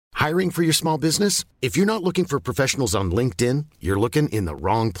Hiring for your small business? If you're not looking for professionals on LinkedIn, you're looking in the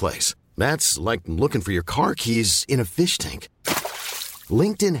wrong place. That's like looking for your car keys in a fish tank.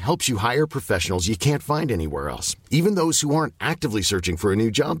 LinkedIn helps you hire professionals you can't find anywhere else, even those who aren't actively searching for a new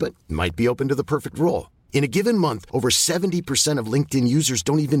job but might be open to the perfect role. In a given month, over 70% of LinkedIn users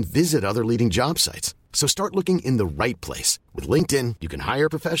don't even visit other leading job sites. So start looking in the right place. With LinkedIn, you can hire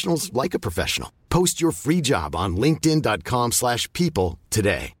professionals like a professional. Post your free job on linkedin.com/people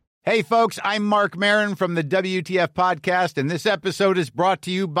today. Hey, folks, I'm Mark Maron from the WTF Podcast, and this episode is brought to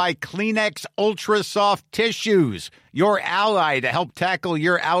you by Kleenex Ultra Soft Tissues, your ally to help tackle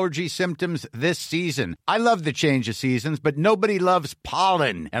your allergy symptoms this season. I love the change of seasons, but nobody loves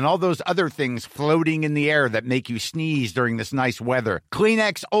pollen and all those other things floating in the air that make you sneeze during this nice weather.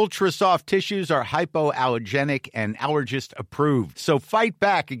 Kleenex Ultra Soft Tissues are hypoallergenic and allergist approved, so fight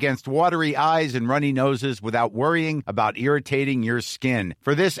back against watery eyes and runny noses without worrying about irritating your skin.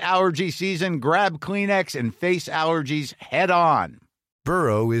 For this allergy season, grab Kleenex and face allergies head on.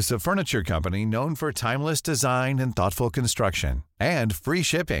 Burrow is a furniture company known for timeless design and thoughtful construction and free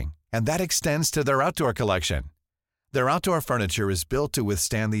shipping, and that extends to their outdoor collection. Their outdoor furniture is built to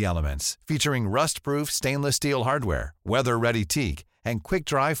withstand the elements, featuring rust-proof stainless steel hardware, weather-ready teak, and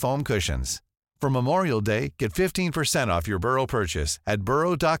quick-dry foam cushions. For Memorial Day, get 15% off your Burrow purchase at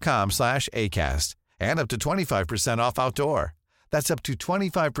burrow.com/acast and up to 25% off outdoor. That's up to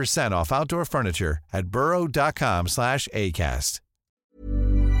 25% off outdoor furniture at burrow.com/acast.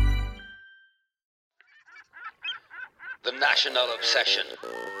 The National Obsession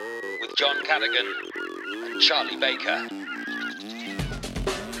with John Cadigan and Charlie Baker.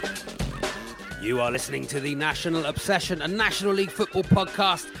 You are listening to the National Obsession, a National League football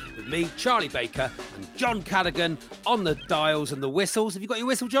podcast with me, Charlie Baker, and John Cadigan on the dials and the whistles. Have you got your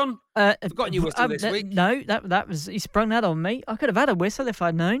whistle, John? Forgotten your whistle this week? No, that was, he sprung that on me. I could have had a whistle if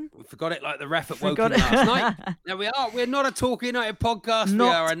I'd known. We forgot it like the ref at Woking last night. There we are. We're not a Talk United podcast. We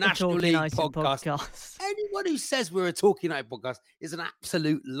are a National League podcast. Anyone who says we're a Talk United podcast is an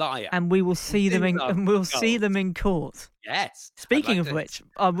absolute liar. And we will see them see them in court. Yes. Speaking of which,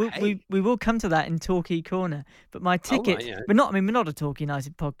 we will come to that in Torquay Corner. But my ticket, we're not a Talk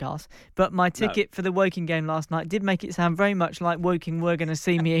United podcast, but my ticket for the Woking game last night did make it sound very much like Woking were going to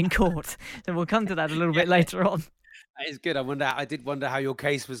see me in court. So we'll come to that a little bit later on. That is good. I did wonder how your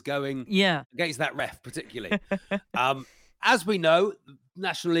case was going against that ref, particularly. As we know,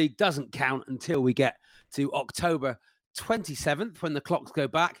 National League doesn't count until we get to October 27th, when the clocks go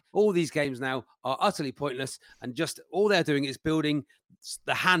back. All these games now are utterly pointless, and just all they're doing is building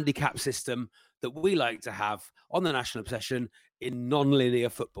the handicap system that we like to have on the National Obsession in non-linear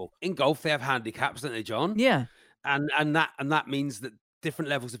football. In golf, they have handicaps, don't they, John? Yeah. And that means that different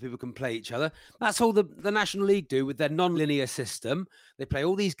levels of people can play each other. That's all the National League do with their non-linear system. They play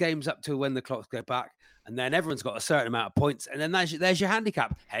all these games up to when the clocks go back, and then everyone's got a certain amount of points, and then there's your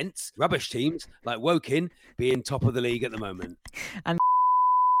handicap. Hence, rubbish teams like Woking being top of the league at the moment. And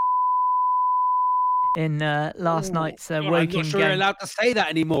in last night's Woking game. I'm not sure you're allowed to say that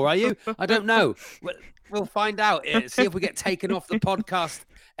anymore, are you? I don't know. We'll find out. See if we get taken off the podcast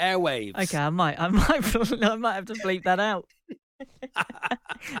airwaves. Okay, I might have to bleep that out.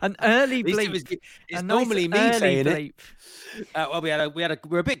 An early bleep. It's normally me saying bleep. Well,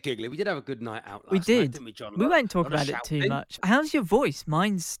 we're a bit giggly. We did have a good night out last night, didn't we, John? We won't talk about it too much. How's your voice?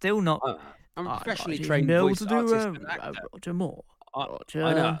 Mine's still not. I'm a professionally trained voice artist and actor. Roger Moore. I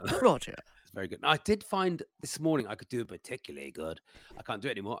know. Roger. It's very good. I did find this morning I could do it particularly good. I can't do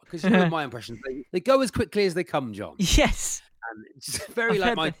it anymore because my impressions, they go as quickly as they come, John. Yes. And it's very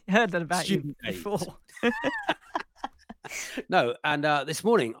I heard that about you before. No, and this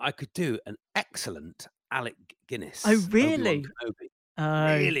morning I could do an excellent Alec Guinness. Oh, really?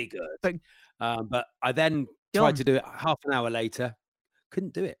 Really good. But I then tried to do it half an hour later.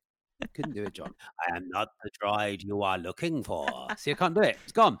 Couldn't do it. John. I am not the bride you are looking for. See, I can't do it.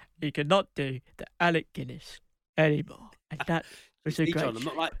 It's gone. You cannot do the Alec Guinness anymore. And that was a great. John, I'm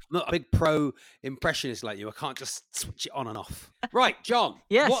not a big pro impressionist like you. I can't just switch it on and off. Right, John.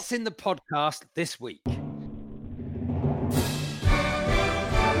 Yes. What's in the podcast this week?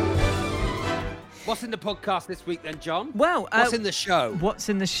 What's in the podcast this week then, John? Well, what's in the show? What's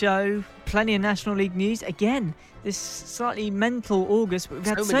in the show? Plenty of National League news. Again, this slightly mental August, but we've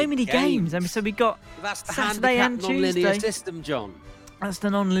had so many games. And so we got Saturday and Tuesday. Non-linear system, John. That's the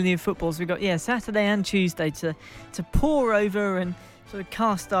non-linear football. So we've got Saturday and Tuesday to pore over and sort of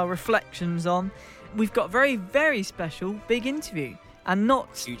cast our reflections on. We've got very, very special big interview. And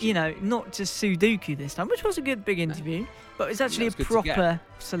not just Sudoku this time, which was a good big interview, but it's actually a proper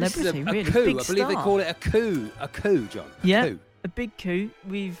celebrity, really. Coup. Big I believe they call it a coup, John. A coup. a big coup.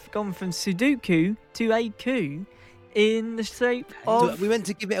 We've gone from Sudoku to a coup in the shape of... We went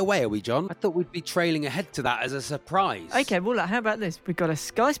to give it away, are we, John? I thought we'd be trailing ahead to that as a surprise. Okay, well, how about this? We've got a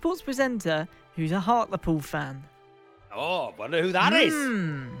Sky Sports presenter who's a Hartlepool fan. Oh, wonder who that is.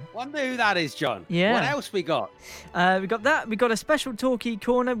 Wonder who that is, John. Yeah. What else we got? We got that. We got a special talkie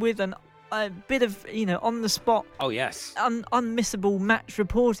corner with a bit of, on the spot. Oh, yes. Unmissable match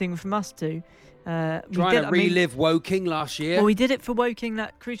reporting from us two. Trying to relive Woking last year. Well, we did it for Woking,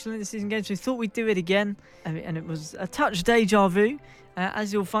 that crucial in-the-season game, so we thought we'd do it again. And it was a touch deja vu,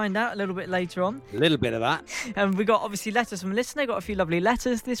 as you'll find out a little bit later on. A little bit of that. And we got, obviously, letters from listeners. Got a few lovely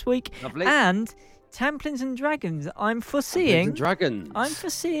letters this week. Lovely. And Tamplins and Dragons. I'm foreseeing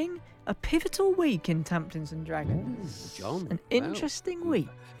a pivotal week in Tamplins and Dragons. Ooh, John. An interesting week.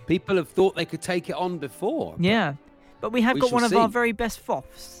 People have thought they could take it on before. Yeah. But we have got one of our very best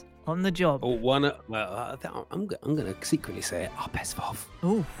FOFs on the job. I'm going to secretly say it, our best FOF.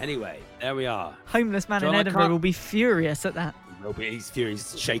 Ooh. Anyway, there we are. Homeless man in Edinburgh will be furious at that. He's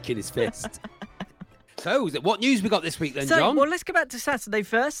furious, shaking his fist. So, what news we got this week then, John? Well, let's go back to Saturday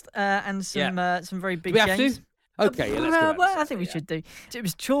first, and some very big games. Do we have to? Okay, let's go back I think we should do. It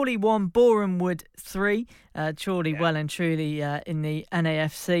was Chorley 1, Borehamwood 3. Chorley well and truly in the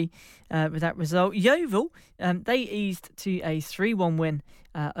NAFC with that result. Yeovil, they eased to a 3-1 win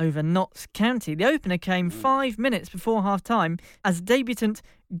over Notts County. The opener came 5 minutes before half-time as debutant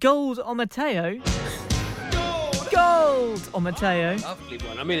Gold Omateo... Gold on Mateo. Lovely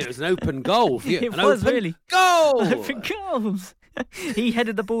one. I mean, it was an open goal. It was really. Goal! Open goals. He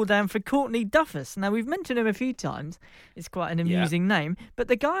headed the ball down for Courtney Duffus. Now, we've mentioned him a few times. It's quite an amusing name. But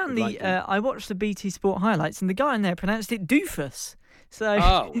the guy on I watched the BT Sport highlights, and the guy in there pronounced it Doofus.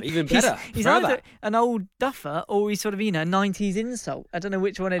 So even better. He's either an old duffer or he's sort of, 90s insult. I don't know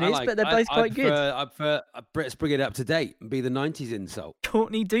which one it is, but they're both quite good. I prefer Brits bring it up to date and be the 90s insult.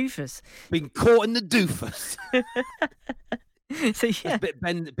 Courtney Doofus. Being caught in the doofus. So, yeah. That's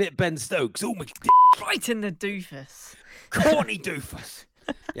a bit Ben Stokes. Oh, my right in the doofus. Courtney Doofus.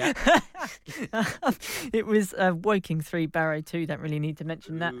 Yeah. It was Woking 3, Barrow 2. Don't really need to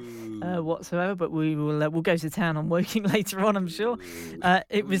mention that whatsoever, but we'll go to town on Woking later on, I'm sure.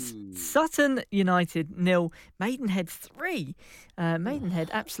 It was Sutton United 0, Maidenhead 3. Maidenhead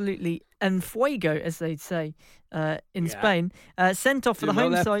absolutely en fuego, as they'd say in Spain. Sent off for the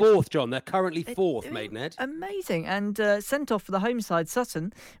home side. They're fourth, John. They're currently fourth, Maidenhead. Amazing. And sent off for the home side,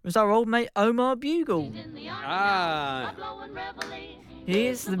 Sutton, was our old mate Omar Bugle.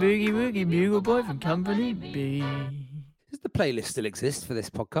 Here's the Boogie Woogie Bugle Boy from Company B. Does the playlist still exist for this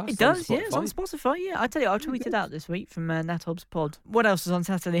podcast? It does, yeah. It's on Spotify, yeah. I tell you, I tweeted out this week from Natob's pod. What else was on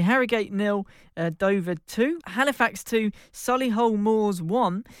Saturday? Harrogate 0, Dover 2, Halifax 2, Solihull Moors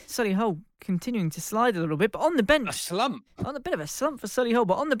 1. Solihull continuing to slide a little bit, but on the bench... A slump. On a bit of a slump for Solihull,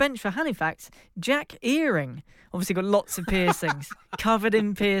 but on the bench for Halifax, Jack Earing. Obviously got lots of piercings, covered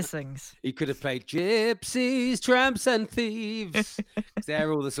in piercings. He could have played gypsies, tramps and thieves.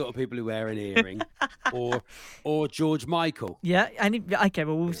 They're all the sort of people who wear an earring. Or George Michael. Yeah, and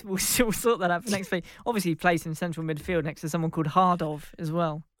we'll sort that out for next week. Obviously he plays in central midfield next to someone called Hardov as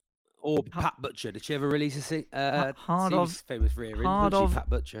well. Or Pat Butcher. Did she ever release a Hardov, famous for earring? Pat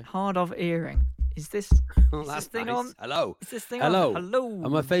Butcher. Hardov Earring. Is this thing nice. on? Hello. Is this thing Hello. on? Hello.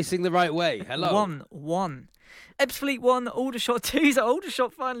 Am I facing the right way? Hello. 1-1. Ebbsfleet 1, Aldershot 2. So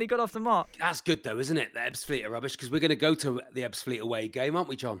Aldershot finally got off the mark. That's good though, isn't it? The Ebbsfleet are rubbish because we're going to go to the Ebbsfleet away game, aren't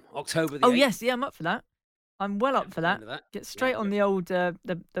we, John? October the 8th. Oh yes, yeah, I'm up for that. I'm well up for that. Get straight on the old the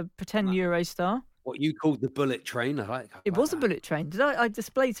pretend Eurostar. What you called the bullet train, I like. It was a bullet train. Did I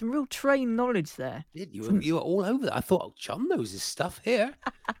displayed some real train knowledge there? Did you? You were all over that. I thought, John knows his stuff here.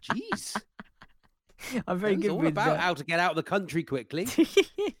 Jeez. I'm very good with about how to get out of the country quickly.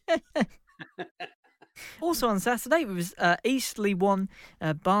 Also on Saturday, it was Eastleigh 1,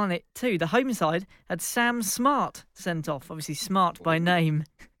 Barnet 2. The home side had Sam Smart sent off. Obviously, Smart by name,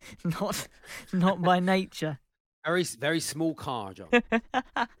 not by nature. Very, very small car, John.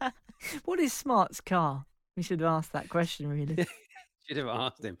 What is Smart's car? We should have asked that question, really. Should have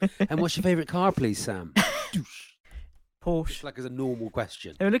asked him. And what's your favourite car, please, Sam? Porsche. Just like as a normal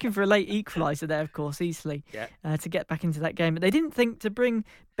question. They were looking for a late equaliser there, of course, Eastleigh, to get back into that game. But they didn't think to bring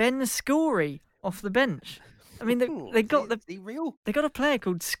Ben Scorey off the bench. I mean, they got they got a player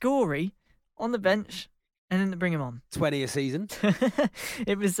called Scorey on the bench, and then they bring him on. 20 a season.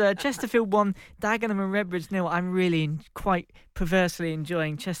 It was Chesterfield 1, Dagenham and Redbridge 0. I'm really quite perversely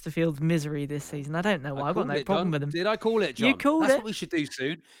enjoying Chesterfield's misery this season. I don't know why. I've got no problem with them. Did I call it, John? You called it. That's what we should do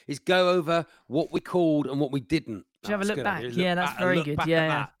soon, is go over what we called and what we didn't. Should have a look back? Yeah, that's very good.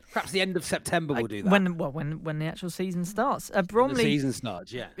 Yeah. Perhaps the end of September we'll do that. When the actual season starts. Bromley. The season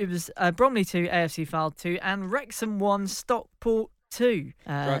starts, yeah. It was Bromley 2, AFC Fylde 2, and Wrexham 1, Stockport 2.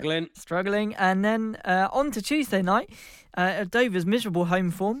 Struggling. And then on to Tuesday night, Dover's miserable home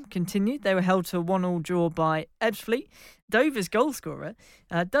form continued. They were held to a 1-1 draw by Ebbsfleet. Dover's goalscorer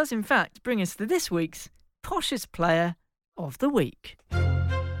does in fact bring us to this week's Poshest Player of the Week.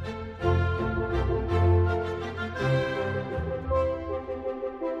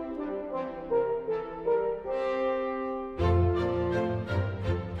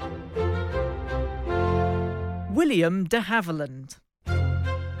 William de Havilland.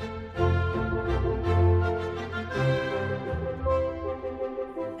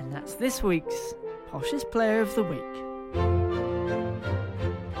 And that's this week's Poshest Player of the Week.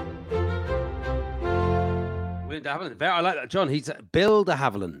 William de Havilland. I like that, John. He's Bill de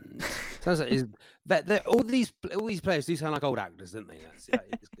Havilland. Sounds like all these players do sound like old actors, don't they? It's good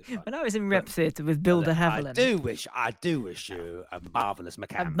fun. When I was in Rep Theatre with Bill de Havilland, I do wish you a marvellous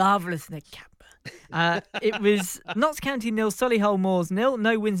McCann. A marvellous McCann. It was Notts County 0, Solihull Moors 0.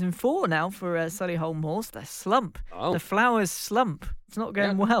 No wins in 4 now for Solihull Moors. The slump. The Flowers slump. It's not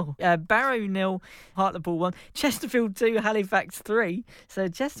going well. Barrow 0, Hartlepool 1. Chesterfield 2, Halifax 3. So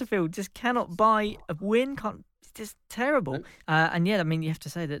Chesterfield just cannot buy a win. It's just terrible. And yet, I mean, you have to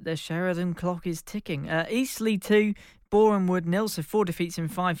say that the Sheridan clock is ticking. Eastleigh 2, Borehamwood 0, so 4 defeats in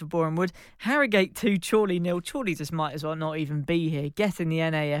 5 for Borehamwood. Harrogate 2, Chorley 0. Chorley just might as well not even be here. Get in the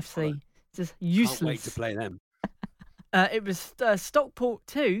NAFC. Just useless. Can't wait to play them. It was Stockport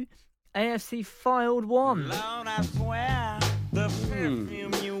 2, AFC Fylde 1. Lord, I swear, the perfume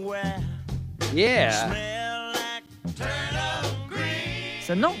you wear. Yeah. Smell like turnip green.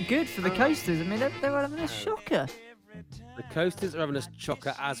 So not good for the Coasters. I mean, they were having a shocker. The Coasters are having a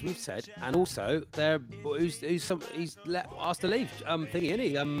shocker, as we've said, and also he's asked to leave. Thingy, isn't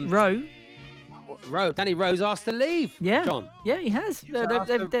he? Danny Rowe's asked to leave. Yeah, John. Yeah, he has.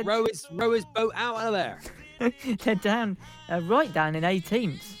 Row his boat out of there. They're down, right down in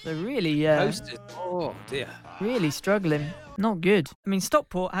 18th. So really, Coasters. Oh dear. Really struggling. Not good. I mean,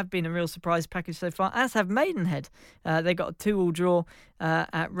 Stockport have been a real surprise package so far, as have Maidenhead. They got a 2-2 draw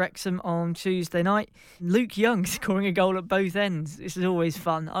at Wrexham on Tuesday night. Luke Young scoring a goal at both ends. This is always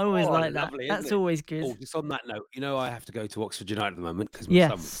fun. I always like lovely, that. That's always good. Oh, just on that note, I have to go to Oxford United at the moment because my son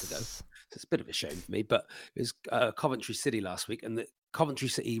wants to go. It's a bit of a shame for me, but it was Coventry City last week, and the Coventry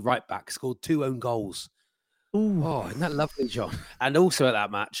City right back scored 2 own goals. Ooh. Oh, isn't that lovely, John? And also at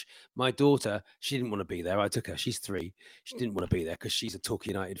that match, my daughter, she didn't want to be there. I took her. She's 3. She didn't want to be there because she's a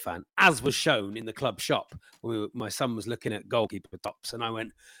Torquay United fan, as was shown in the club shop. My son was looking at goalkeeper tops, and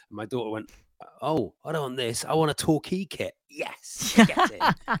my daughter went, "Oh, I don't want this. I want a Torquay kit." Yes, get it.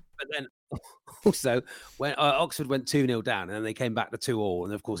 But then also, when Oxford went 2-0 down, and then they came back to 2-2,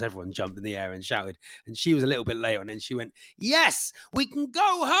 and of course everyone jumped in the air and shouted. And she was a little bit late on, and she went, "Yes, we can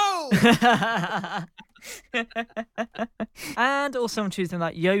go home." And also on Tuesday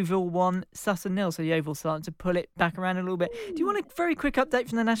night, Yeovil 1, Sutton 0. So Yeovil starting to pull it back around a little bit. Do you want a very quick update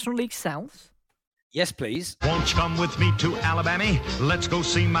from the National League South? Yes, please. Won't you come with me to Alabama? Let's go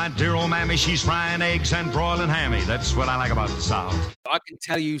see my dear old mammy. She's frying eggs and broiling hammy. That's what I like about the South. I can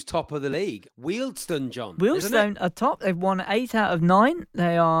tell you who's top of the league. Wealdstone, John. Wealdstone are top. They've won 8 out of 9.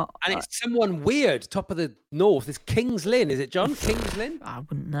 They are... And it's someone weird. Top of the North is Kings Lynn. Is it, John? Kings Lynn? I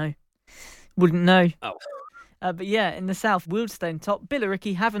wouldn't know. Wouldn't know. Oh. But yeah, in the South, Wealdstone top.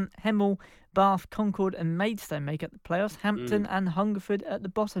 Billericay, Havant, Hemel, Bath, Concord and Maidstone make up the playoffs. Hampton and Hungerford at the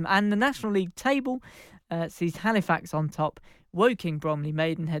bottom. And the National League table sees Halifax on top. Woking, Bromley,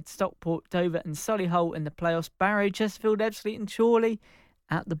 Maidenhead, Stockport, Dover and Solihull in the playoffs. Barrow, Chesterfield, Ebbsfleet and Chorley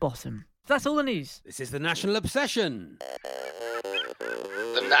at the bottom. That's all the news. This is the National Obsession.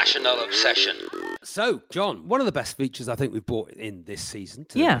 The National Obsession. So, John, one of the best features I think we've brought in this season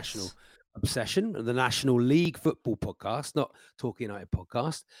to the National Obsession, the National League Football Podcast, not Torquay United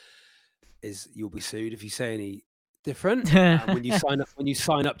Podcast, is you'll be sued if you say any different. When you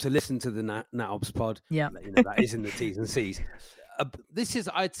sign up to listen to the NatObs pod, that is in the T's and C's. This is,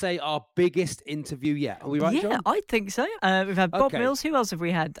 I'd say, our biggest interview yet. Are we right, John? Yeah, I think so. We've had Bob Mills. Who else have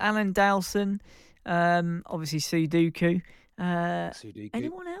we had? Alan Dowson. Obviously, Sudoku.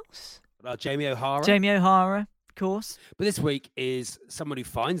 Anyone else? Jamie O'Hara. Jamie O'Hara, of course. But this week is someone who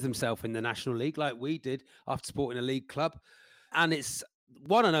finds themselves in the National League like we did after supporting a league club. And it's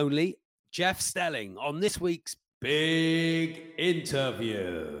one and only Jeff Stelling on this week's Big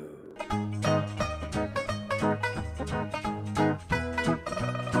Interview.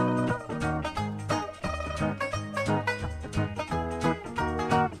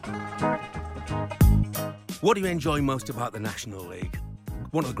 What do you enjoy most about the National League?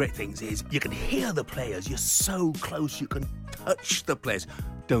 one of the great things is you can hear the players. You're so close, you can touch the players.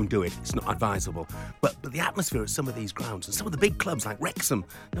 Don't do it. It's not advisable. But the atmosphere at some of these grounds and some of the big clubs like Wrexham,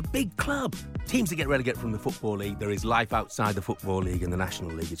 a big club, teams that get relegated from the Football League, there is life outside the Football League and the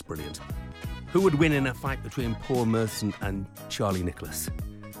National League. It's brilliant. Who would win in a fight between Paul Merson and Charlie Nicholas?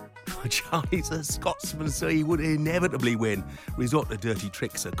 Charlie's a Scotsman, so he would inevitably win. Resort to dirty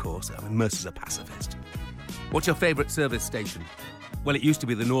tricks, of course. I mean, Mercer's a pacifist. What's your favourite service station? Well, it used to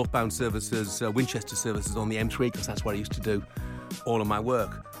be the northbound services, Winchester services on the M3, because that's where I used to do all of my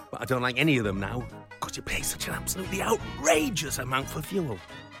work. But I don't like any of them now, because you pay such an absolutely outrageous amount for fuel.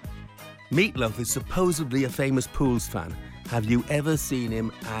 Meatloaf is supposedly a famous Pools fan. Have you ever seen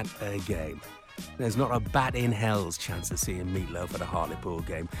him at a game? There's not a bat in hell's chance of seeing Meatloaf at a Hartlepool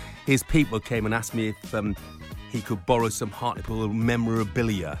game. His people came and asked me if he could borrow some Hartlepool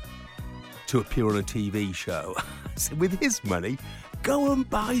memorabilia to appear on a TV show. I said, with his money, go and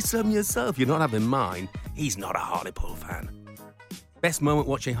buy some yourself. You're not having mine. He's not a Hartlepool fan. Best moment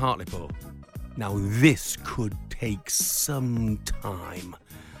watching Hartlepool? Now, this could take some time.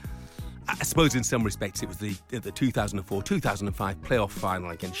 I suppose in some respects it was the 2004-2005 playoff final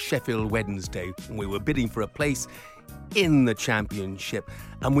against Sheffield Wednesday, when we were bidding for a place in the Championship,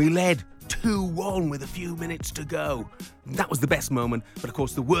 and we led 2-1 with a few minutes to go. That was the best moment, but of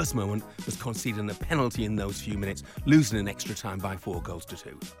course the worst moment was conceding a penalty in those few minutes, losing in extra time by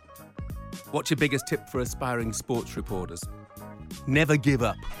 4-2. What's your biggest tip for aspiring sports reporters? Never give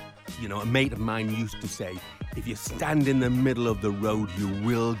up. You know, a mate of mine used to say, if you stand in the middle of the road, you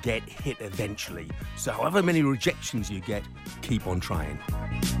will get hit eventually. So however many rejections you get, keep on trying.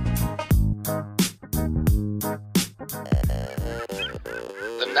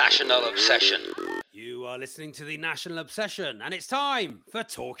 The National Obsession. You are listening to The National Obsession, and it's time for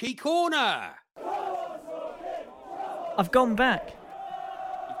Talkie Corner. I've gone back.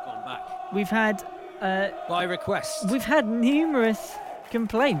 You've gone back. We've had... by request. We've had numerous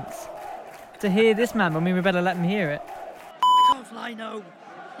complaints to hear this man. I mean, we better let him hear it. Off, Lino.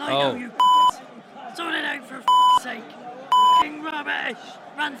 Lino, you sort it out for sake. F***ing rubbish.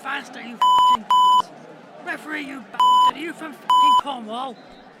 Run faster, you f***ing referee, you bastard. Are you from f***ing Cornwall?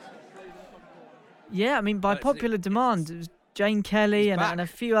 Yeah, I mean, by popular demand, it was Jane Kelly and a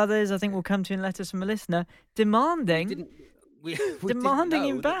few others, I think we'll come to in letters from a listener, demanding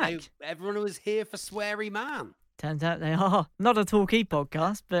him back. Everyone was here for Sweary Man. Turns out they are. Not a Torquay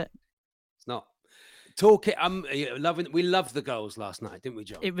podcast, but... It's not. Torquay, we loved the goals last night, didn't we,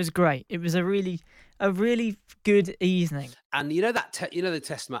 John? It was great. It was a really good evening. And you know that the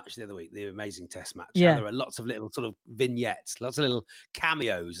test match the other week, the amazing test match? Yeah. There were lots of little sort of vignettes, lots of little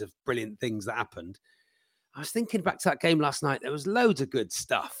cameos of brilliant things that happened. I was thinking back to that game last night. There was loads of good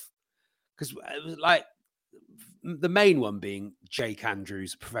stuff. Because it was like... The main one being Jake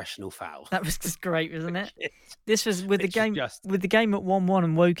Andrews' professional foul. That was just great, wasn't it? This was with the game at 1-1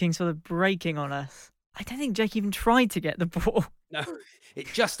 and Woking sort of breaking on us. I don't think Jake even tried to get the ball. No, it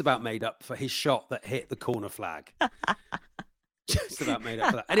just about made up for his shot that hit the corner flag. Just about made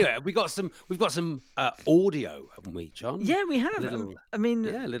up for that. Anyway, we've got some audio, haven't we, John? Yeah, we have.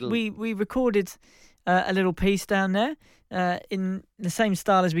 We recorded a little piece down there. In the same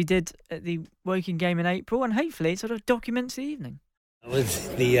style as we did at the Woking game in April, and hopefully it sort of documents the evening.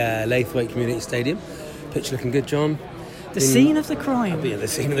 With the Laithwaite Community Stadium, pitch looking good, John. The scene of the crime. The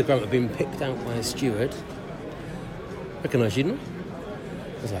scene of the crime. I've been picked out by a steward. Recognise you, didn't I?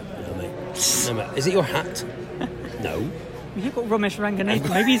 I was like, no, mate. Is it your hat? No. You've got Ramesh Ranganathan.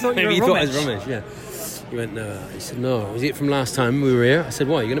 Maybe he thought you were Maybe he Ramesh. thought I was Ramesh, yeah. He went, no. He said, no. Was it from last time we were here? I said,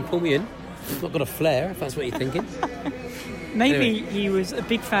 why? You're going to pull me in? I've not got a flare, if that's what you're thinking. Maybe he was a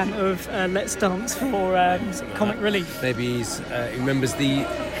big fan of Let's Dance for comic relief. Maybe he remembers the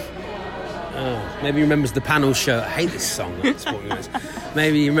panel show. I hate this song.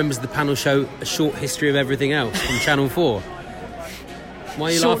 Maybe he remembers the panel show A Short History of Everything Else from Channel 4. Why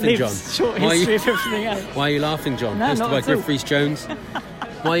are you laughing, John? Short history of everything else. Why are you laughing, John? No, Hosted by Griff Rhys-Jones.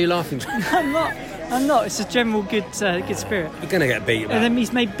 Why are you laughing, John? I'm not. It's a general good spirit. You're going to get beat. And then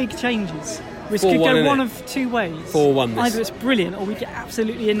he's made big changes. Which could go one of two ways. 4-1 this. Either it's brilliant or we get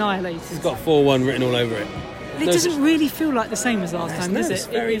absolutely annihilated. It's got 4-1 written all over it. It doesn't really feel like the same as last time, does it? It's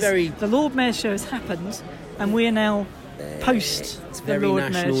very... The Lord Mayor's show has happened and we are now post the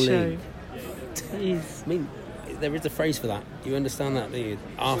Lord Mayor's show. It is. I mean, there is a phrase for that. You understand that, don't you?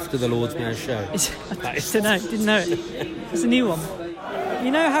 After the Lord Mayor's show. I didn't know it. It's a new one.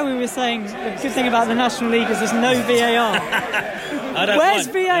 You know how we were saying the good thing about the National League is there's no VAR? Where's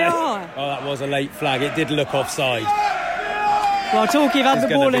VAR? Oh, that was a late flag. It did look offside. Well, Torquay have had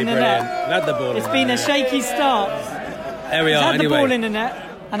the ball in the net. Had the ball. It's been a shaky start. There we He's are. had Anyway, the ball in the net,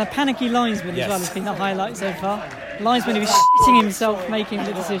 and a panicky linesman as well has been the highlight so far. Linesman who was shitting himself making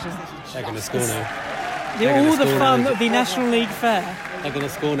the decision. they're going to score now. All the fun of the National League fair. They're going to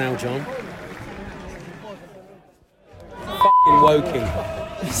score now, John. Fucking Woking.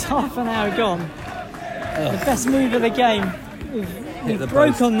 It's half an hour gone. The best move of the game. We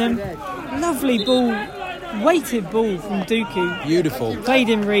broke on them. Lovely ball, weighted ball from Dooku. Beautiful. Played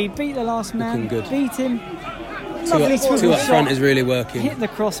him Reed, beat the last man, Looking good. beat him. Lovely Two swivel up shot. front is really working. Hit the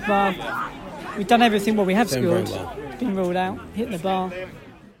crossbar. We've done everything. Well, we have Doing scored. very well. It's been ruled out. Hit the bar.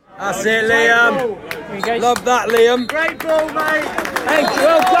 That's it, Liam. There he goes. Love that, Liam. Great ball, mate. Hey,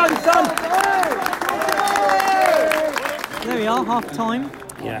 well done, son. There we are, half time.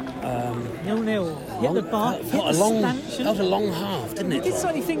 Yeah. 0-0. Hit the bar. Hit the stanchion. That was a long half, didn't I it? did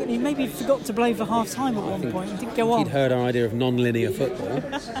slightly think that he maybe forgot to blow for half time at one point. It did go on. He'd heard our idea of non-linear football.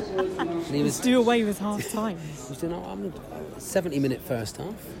 And he was do away with half time. He was doing 70-minute first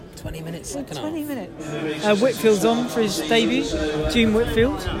half, 20 minutes second 20 minutes. Whitfield's on for his debut. June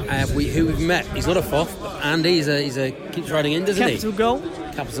Whitfield. Who we've met. He's not a foff, but Andy. He's a keeps riding in, doesn't Capital goal.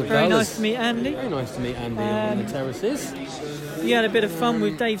 Capital Very goal. nice to meet Andy. Very nice to meet Andy on the terraces. You had a bit of fun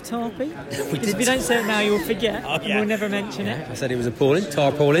with Dave Tarpey. Because if you don't say it now, you'll forget. And we'll never mention it. I said he was appalling,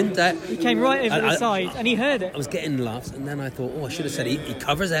 tarpaulin. He came right over the side and he heard it. I was getting laughs, and then I thought, I should have said he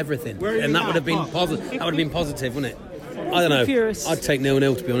covers everything, and that would have been positive. That would have been positive, wouldn't it? I don't know. Furious. I'd take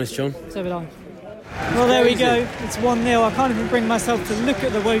 0-0 to be honest, John. So would I. Well, there we go. It's 1-0. I can't even bring myself to look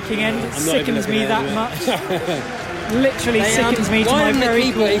at the Woking end. It sickens me that much. Literally sickens me to my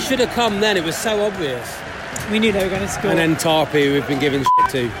very core. He should have come then. It was so obvious. We knew they were going to score. And then Tarpey, we've been giving shit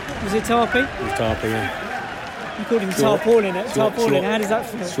to. Was it Tarpey? It was Tarpey, yeah. You called him Tarpaulin. Tarpaulin. How does that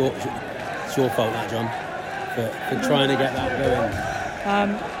feel? It's your fault, that, John, for trying to get that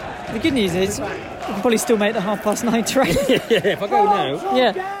going. The good news is we can probably still make the 9:30 train. Yeah, if I go now.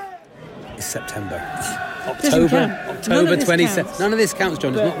 Yeah. It's September. October 27th. None of this counts,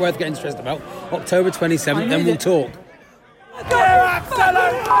 John. It's not worth getting stressed about. October 27th, then we'll talk. You're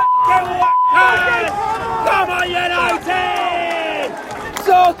absolute fucking wackers! Come on, United!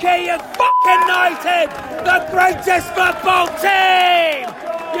 Zorky, you fucking United! The greatest football team!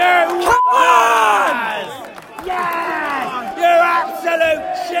 You wackers! Yes! You absolute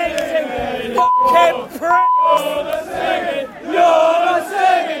cheating fucking pricks! You're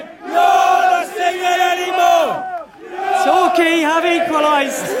not singing anymore! Torquay have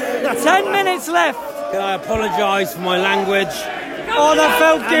equalised. 10 minutes left. Can I apologise for my language? Oh, that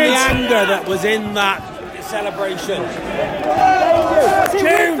felt good. And the anger that was in that celebration.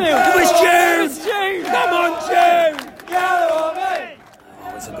 June! It was June! Come on, June!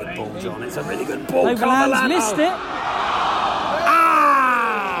 Oh, it's a good ball, John. It's a really good ball. Overland's missed it.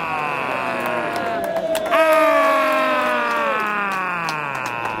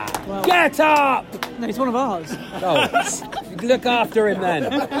 Well, get up! No, he's one of ours. Oh, look after him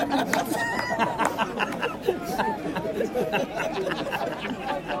then.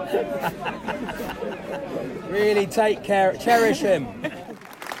 Really take care, cherish him.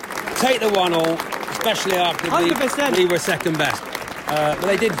 Take the 1-1, especially after 100%. we were second best. But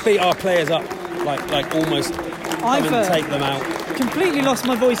they did beat our players up, like almost take them out. Completely lost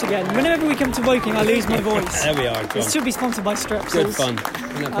my voice again. Whenever we come to Woking, I lose my voice. There we are, John. It should be sponsored by Strepsils. Good fun.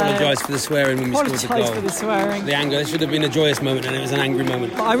 I apologise for the swearing when we scored the goal. Apologise for the swearing. The anger. This should have been a joyous moment, and it was an angry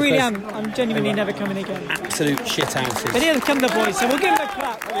moment. But I really am. I'm genuinely never coming again. Absolute shit houses. But here come the boys, so we'll give them a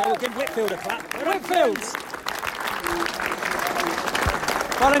clap. We'll give Whitfield a clap. Whitfields.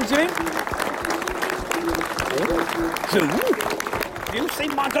 Well done, June. June, have you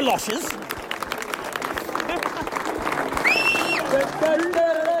seen my galoshes?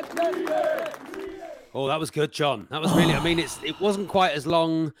 Oh, that was good, John. That was really. I mean, it wasn't quite as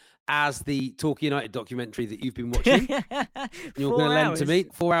long as the Torquay United documentary that you've been watching. You're going to lend to me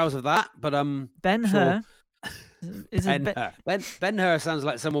 4 hours of that, but Ben Hur. Ben Hur sounds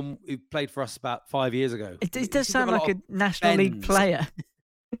like someone who played for us about 5 years ago. It does sound like a National League player.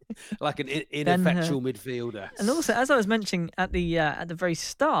 Like an ineffectual midfielder. And also, as I was mentioning at the very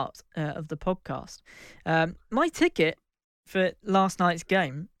start of the podcast, my ticket for last night's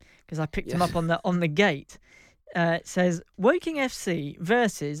game, because I picked him up on the gate, says Woking FC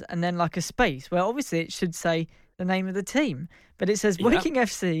versus, and then like a space where obviously it should say the name of the team, but it says Woking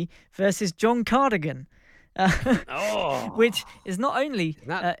FC versus John Cardigan. which is not only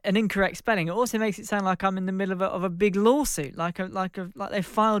an incorrect spelling, it also makes it sound like I'm in the middle of a big lawsuit, like they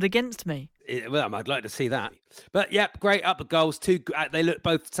filed against me. Well, I'd like to see that. But yeah, great up the goals. They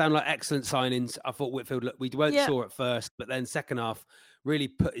both sound like excellent signings. I thought Whitfield, we weren't sure at first, but then second half really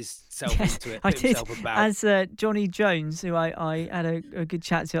put himself into it. I did. As Johnny Jones, who I had a good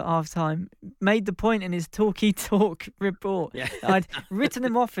chat to at half time, made the point in his Talkie Talk report. Yeah. I'd written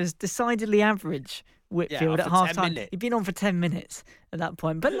him off as decidedly average. Whitfield at half time. He'd been on for 10 minutes at that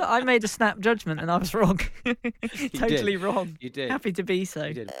point. But look, I made a snap judgment and I was wrong. Totally wrong. You did. Happy to be so.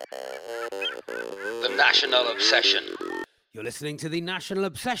 You did. The National Obsession. You're listening to the National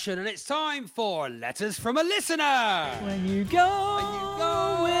Obsession, and it's time for Letters from a Listener. When you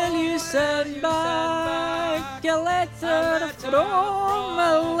go, will you send back a letter from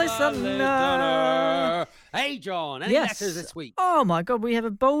a listener? Hey, John, any letters this week? Oh, my God, we have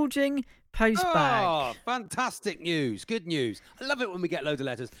a bulging post bag. Oh, fantastic news. Good news. I love it when we get loads of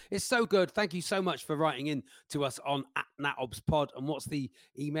letters. It's so good. Thank you so much for writing in to us on @NatObsPod. And what's the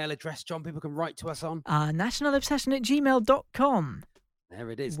email address, John, people can write to us on? nationalobsession@gmail.com.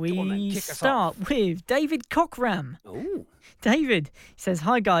 There it is. We start with David Cockram. Oh. David says,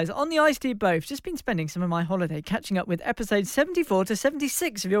 "Hi guys, on the ice to you both. Just been spending some of my holiday catching up with episodes 74 to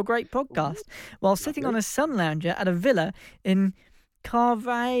 76 of your great podcast while sitting on a sun lounger at a villa in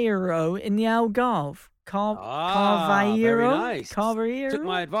Carveiro in the Algarve." Carveiro? Very nice. Carveiro? Took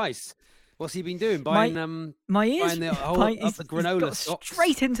my advice. What's he been doing? Buying my ears, the granola stocks.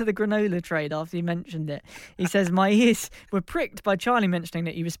 Straight into the granola trade after he mentioned it. He says, "My ears were pricked by Charlie mentioning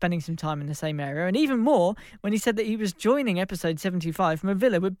that he was spending some time in the same area, and even more when he said that he was joining episode 75 from a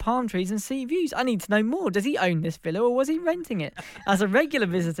villa with palm trees and sea views. I need to know more. Does he own this villa or was he renting it? As a regular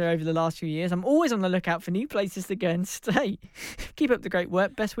visitor over the last few years, I'm always on the lookout for new places to go and stay. Keep up the great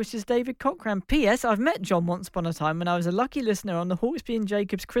work. Best wishes, David Cockram. P.S. I've met John once upon a time when I was a lucky listener on the Hawksby and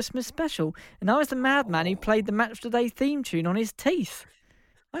Jacobs Christmas special, and I was the madman who played the Match Today theme tune on his teeth."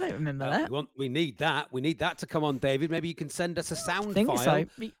 I don't remember that. We need that. We need that to come on, David. Maybe you can send us a sound file. So.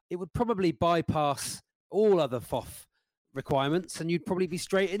 It would probably bypass all other FOF requirements, and you'd probably be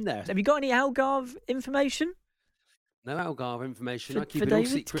straight in there. Have you got any Algarve information? No Algarve information. I keep it David,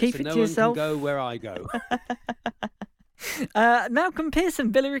 all secret, keep so it no to yourself. one can go where I go. Malcolm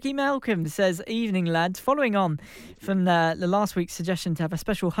Pearson, Billericay Malcolm, says, "Evening, lads. Following on from the last week's suggestion to have a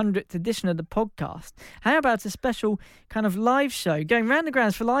special 100th edition of the podcast, how about a special kind of live show going round the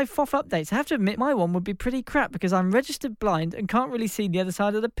grounds for live FOF updates? I have to admit my one would be pretty crap because I'm registered blind and can't really see the other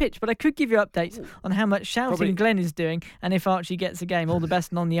side of the pitch, but I could give you updates on how much shouting Glenn is doing and if Archie gets a game. All the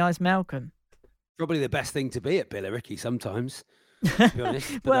best and on the ice, Malcolm." Probably the best thing to be at Billericay sometimes. To be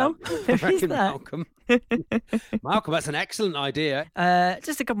honest. Well, there is that. Malcolm. Malcolm, that's an excellent idea.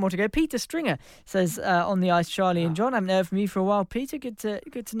 Just a couple more to go. Peter Stringer says, on the ice, Charlie and John. I haven't heard from you for a while, Peter. Good to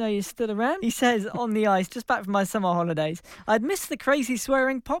know you're still around. He says, on the ice, just back from my summer holidays, I'd missed the crazy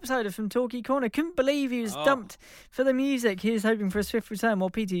swearing pop soda from Talkie Corner. Couldn't believe he was dumped for the music. He was hoping for a swift return.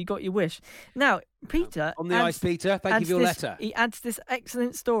 Well, Peter, you got your wish. Now, Peter... On the ice, Peter. Thank you for your letter. He adds this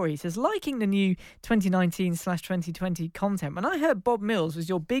excellent story. He says, liking the new 2019/2020 content, when I heard Bob Mills was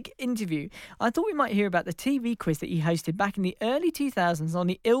your big interview, I thought we might hear about the TV quiz that he hosted back in the early 2000s on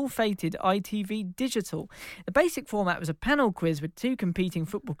the ill-fated ITV Digital. The basic format was a panel quiz with two competing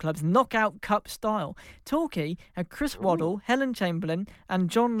football clubs, knockout cup style. Torquay had Chris Waddle, Helen Chamberlain and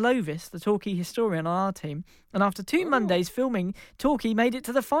John Lovis, the Torquay historian on our team. And after 2 Mondays filming, Torquay made it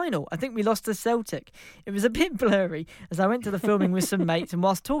to the final. I think we lost to Celtic. It was a bit blurry as I went to the filming with some mates, and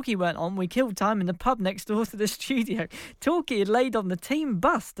whilst Torquay weren't on, we killed time in the pub next door to the studio. Torquay had laid on the team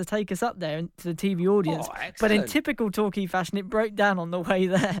bus to take us up there to the TV audience, but in typical Torquay fashion, it broke down on the way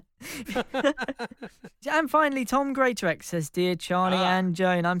there. And finally, Tom Greatrex says, Dear Charlie and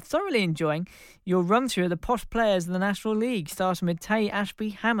Joan, I'm thoroughly enjoying your run-through of the posh players of the National League, starting with Tay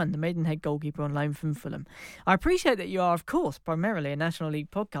Ashby-Hammond, the Maidenhead goalkeeper on loan from Fulham. I appreciate that you are, of course, primarily a National League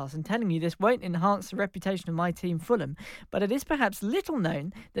podcast, and telling you this won't enhance the reputation of my team, Fulham, but it is perhaps little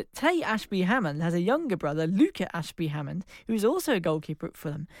known that Tay Ashby-Hammond has a younger brother, Luca Ashby-Hammond, who is also a goalkeeper at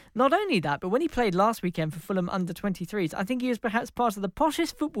Fulham. Not only that, but when he played last weekend for Fulham under-23s, I think he was perhaps part of the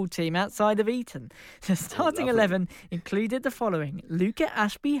poshest football team outside of Eton. The starting 11 included the following: Luca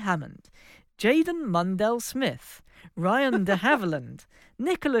Ashby-Hammond, Jaden Mundell-Smith, Ryan de Havilland,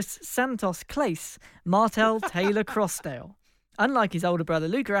 Nicholas Santos Clace, Martel Taylor Crossdale. Unlike his older brother,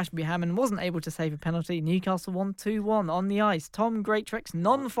 Luca Ashby-Hammond wasn't able to save a penalty. Newcastle won 2-1 on the ice. Tom Greatrex,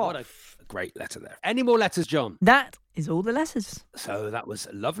 non-FOF. What a great letter there. Any more letters, John? That is all the letters. So that was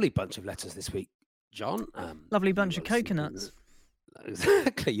a lovely bunch of letters this week, John. Lovely bunch of coconuts.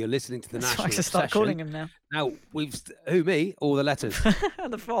 Exactly. You're listening to the That's National why I should start Obsession. calling him now. Now, who, me? All the letters.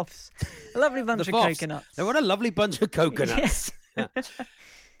 The Foffs. A lovely bunch of coconuts. They were a lovely bunch of coconuts. Yes.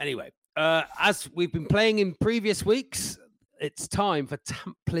 Anyway, as we've been playing in previous weeks, it's time for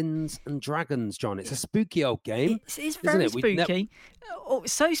Tamplins and Dragons, John. It's a spooky old game. It's very spooky.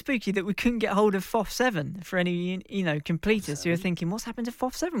 It's so spooky that we couldn't get hold of FOF 7 for any, completers. So you're thinking, what's happened to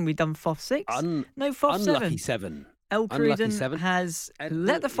FOF 7? We've done FOF 6. No FOF 7. Unlucky 7. El Cruden has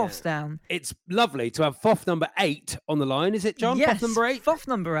let the FOFs down. It's lovely to have FOF number 8 on the line, is it, John? Yes, FOF number 8? FOF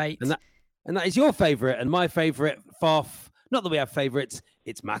number 8. And that is your favourite and my favourite FOF. Not that we have favourites.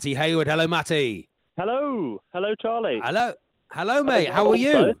 It's Matty Hayward. Hello, Matty. Hello, Charlie. Hello, mate. How are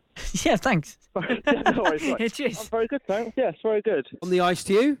you? Yeah, thanks. No worries, right. I'm very good, thanks. Yes, very good. On the ice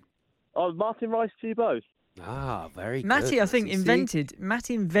to you? Oh, Martin Rice to you both. Ah, very Matty, good. I think,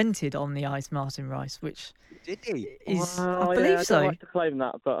 Matty invented on the ice Martin Rice, which did he? I believe so. I don't like to claim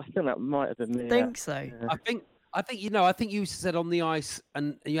that, but I think that might have been me. I think so. Yeah. I think you said on the ice,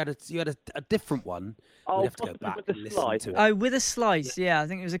 and you had a different one. We'd have to go back and listen to it. Oh, with a slice, yeah. I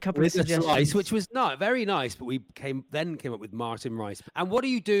think it was a couple of suggestions. With a slice, which was very nice, but we came up with Martin Rice. And what do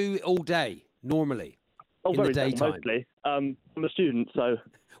you do all day normally? Oh, in very the daytime? mostly. I'm a student, so.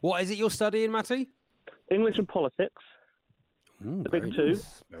 What is it you're studying, Matty? English and politics. The big two.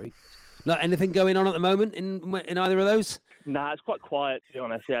 Nice. Not anything going on at the moment in either of those? Nah, it's quite quiet, to be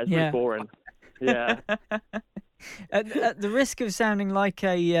honest. Yeah, it's really boring. Yeah. At the risk of sounding like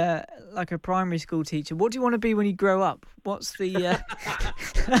a primary school teacher, what do you want to be when you grow up? What's the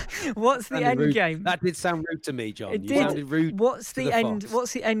end game? That did sound rude to me, John. It You sounded rude. What's the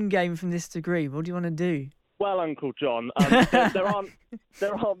end game from this degree? What do you want to do? Well, Uncle John, there aren't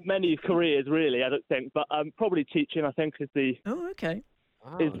many careers really, I don't think, but probably teaching, I think, is the. Oh, okay.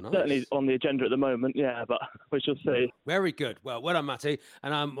 Is certainly on the agenda at the moment, yeah, but we shall see. Very good. Well done, Matty.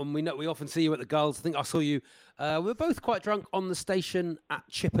 And we often see you at the Gulls. I think I saw you. We were both quite drunk on the station at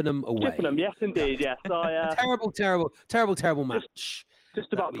Chippenham away. Chippenham, yes, indeed, yes. Terrible match.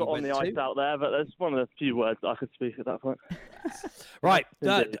 Just about got on the ice out there, but there's one of the few words I could speak at that point. Right.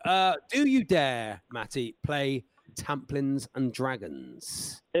 Do you dare, Matty, play Tamplins and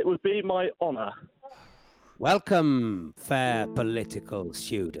Dragons? It would be my honour. Welcome, fair political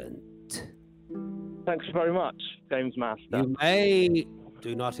student. Thanks very much, Games Master. You may.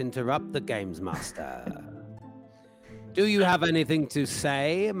 Do not interrupt the Games Master. Do you have anything to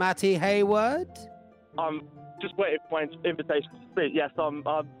say, Matty Hayward? I'm just waiting for my invitation to speak. Yes, I'm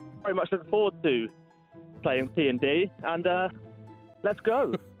very much looking forward to playing T&D, and let's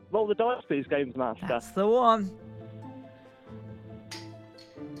go. Roll the dice, please, Games Master. That's the one.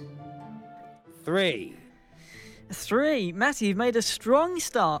 3. Matty, you've made a strong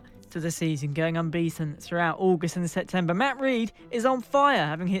start to the season, going unbeaten throughout August and September. Matt Reed is on fire,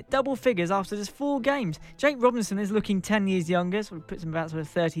 having hit double figures after just 4 games. Jake Robinson is looking 10 years younger, so it puts him about sort of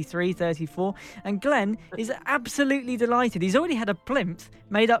 33, 34. And Glenn is absolutely delighted. He's already had a plinth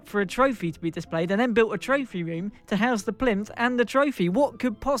made up for a trophy to be displayed and then built a trophy room to house the plinth and the trophy. What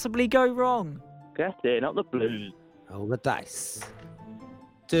could possibly go wrong? Get in, up the blues. Roll the dice.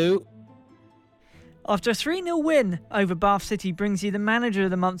 2. After a 3-0 win over Bath City brings you the Manager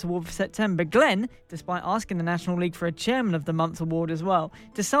of the Month award for September, Glenn, despite asking the National League for a Chairman of the Month award as well,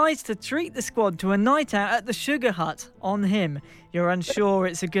 decides to treat the squad to a night out at the Sugar Hut on him. You're unsure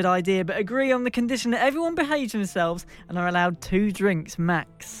it's a good idea, but agree on the condition that everyone behaves themselves and are allowed 2 drinks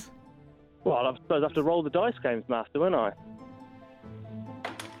max. Well, I suppose I have to roll the dice, Games Master, won't I?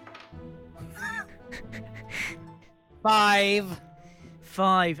 5.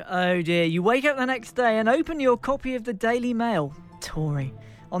 5. Oh dear. You wake up the next day and open your copy of the Daily Mail. Tory.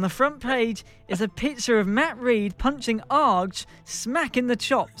 On the front page is a picture of Matt Reed punching Arj smack in the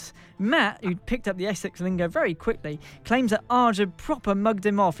chops. Matt, who'd picked up the Essex lingo very quickly, claims that Arj had proper mugged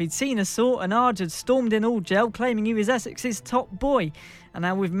him off. He'd seen assault and Arj had stormed in all gel, claiming he was Essex's top boy. And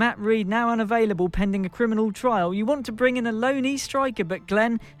now with Matt Reed now unavailable pending a criminal trial, you want to bring in a loney striker, but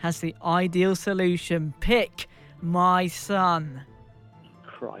Glenn has the ideal solution. Pick my son.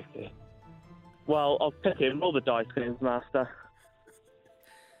 Crikey. Well, I'll pick him. Roll the dice, Games Master.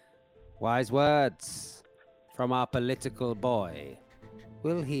 Wise words from our political boy.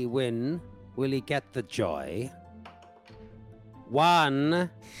 Will he win? Will he get the joy? 1.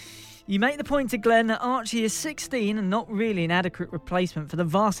 You make the point to Glenn that Archie is 16 and not really an adequate replacement for the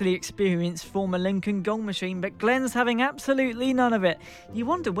vastly experienced former Lincoln goal machine, but Glenn's having absolutely none of it. You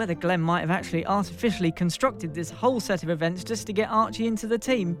wonder whether Glenn might have actually artificially constructed this whole set of events just to get Archie into the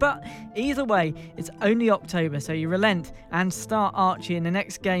team, but either way, it's only October, so you relent and start Archie in the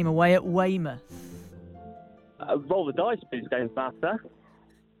next game away at Weymouth. Roll the dice, please, Games Master.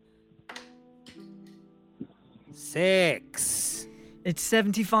 6. It's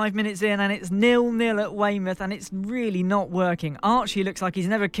 75 minutes in and it's 0-0 at Weymouth and it's really not working. Archie looks like he's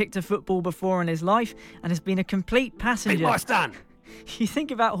never kicked a football before in his life and has been a complete passenger. Big boss done. You think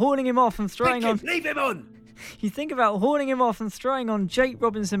about horning him off and throwing on... Leave him on! You think about horning him off and throwing on Jake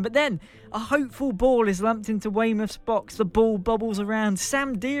Robinson, but then a hopeful ball is lumped into Weymouth's box. The ball bobbles around.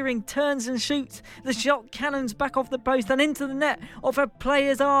 Sam Deering turns and shoots. The shot cannons back off the post and into the net off a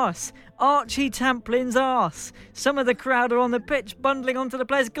player's arse. Archie Tamplin's arse. Some of the crowd are on the pitch, bundling onto the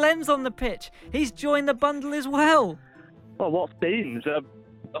players. Glenn's on the pitch. He's joined the bundle as well. Well, what seems? I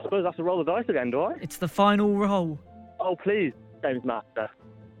suppose I have to roll the dice again, do I? It's the final roll. Oh, please, Games Master.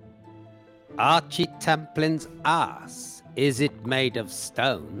 Archie Tamplin's ass. Is it made of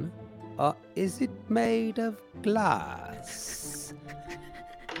stone or is it made of glass?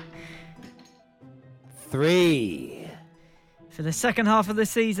 3. For the second half of the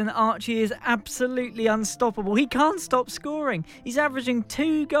season, Archie is absolutely unstoppable. He can't stop scoring. He's averaging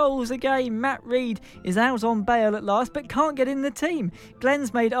 2 goals a game. Matt Reed is out on bail at last, but can't get in the team.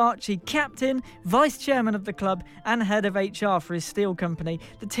 Glenn's made Archie captain, vice chairman of the club, and head of HR for his steel company.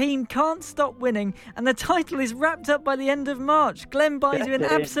 The team can't stop winning, and the title is wrapped up by the end of March. Glenn buys you an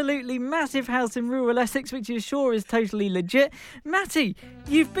absolutely massive house in rural Essex, which you're sure is totally legit. Matty,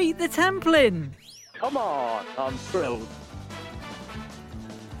 you've beat the Templin. Come on, I'm thrilled.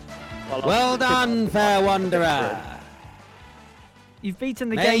 Well done, fair wanderer. You've beaten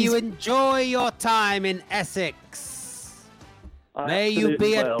the May games. you enjoy your time in Essex. May you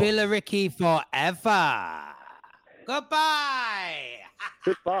be at Billericay forever. Goodbye.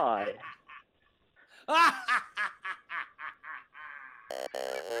 Goodbye.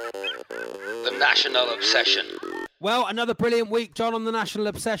 The National Obsession. Well, another brilliant week, John, on the National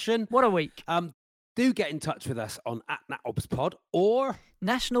Obsession. What a week. Do get in touch with us on @NatObsPod or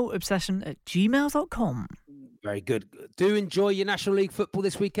nationalobsession@gmail.com. Very good. Do enjoy your National League football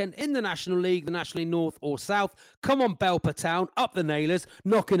this weekend in the National League, the National League North or South. Come on, Belper Town, up the Nailers,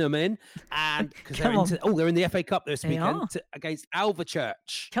 knocking them in. And because they're in the FA Cup this weekend against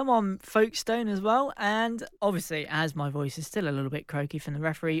Alvechurch. Come on, Folkestone as well. And obviously, as my voice is still a little bit croaky from the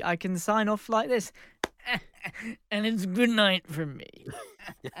referee, I can sign off like this. And it's good night from me.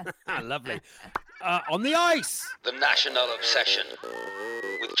 Lovely. On the ice. The National Obsession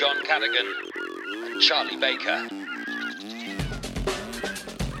with John Cadigan and Charlie Baker.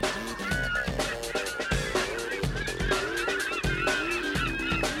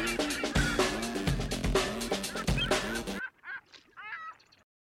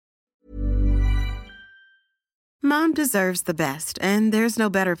 Mom deserves the best, and there's no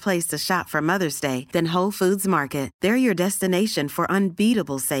better place to shop for Mother's Day than Whole Foods Market. They're your destination for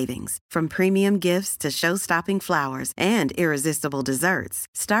unbeatable savings, from premium gifts to show-stopping flowers and irresistible desserts.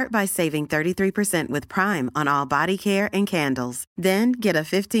 Start by saving 33% with Prime on all body care and candles. Then get a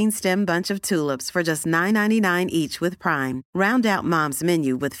 15-stem bunch of tulips for just $9.99 each with Prime. Round out Mom's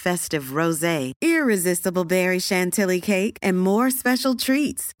menu with festive rosé, irresistible berry chantilly cake, and more special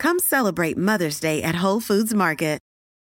treats. Come celebrate Mother's Day at Whole Foods Market.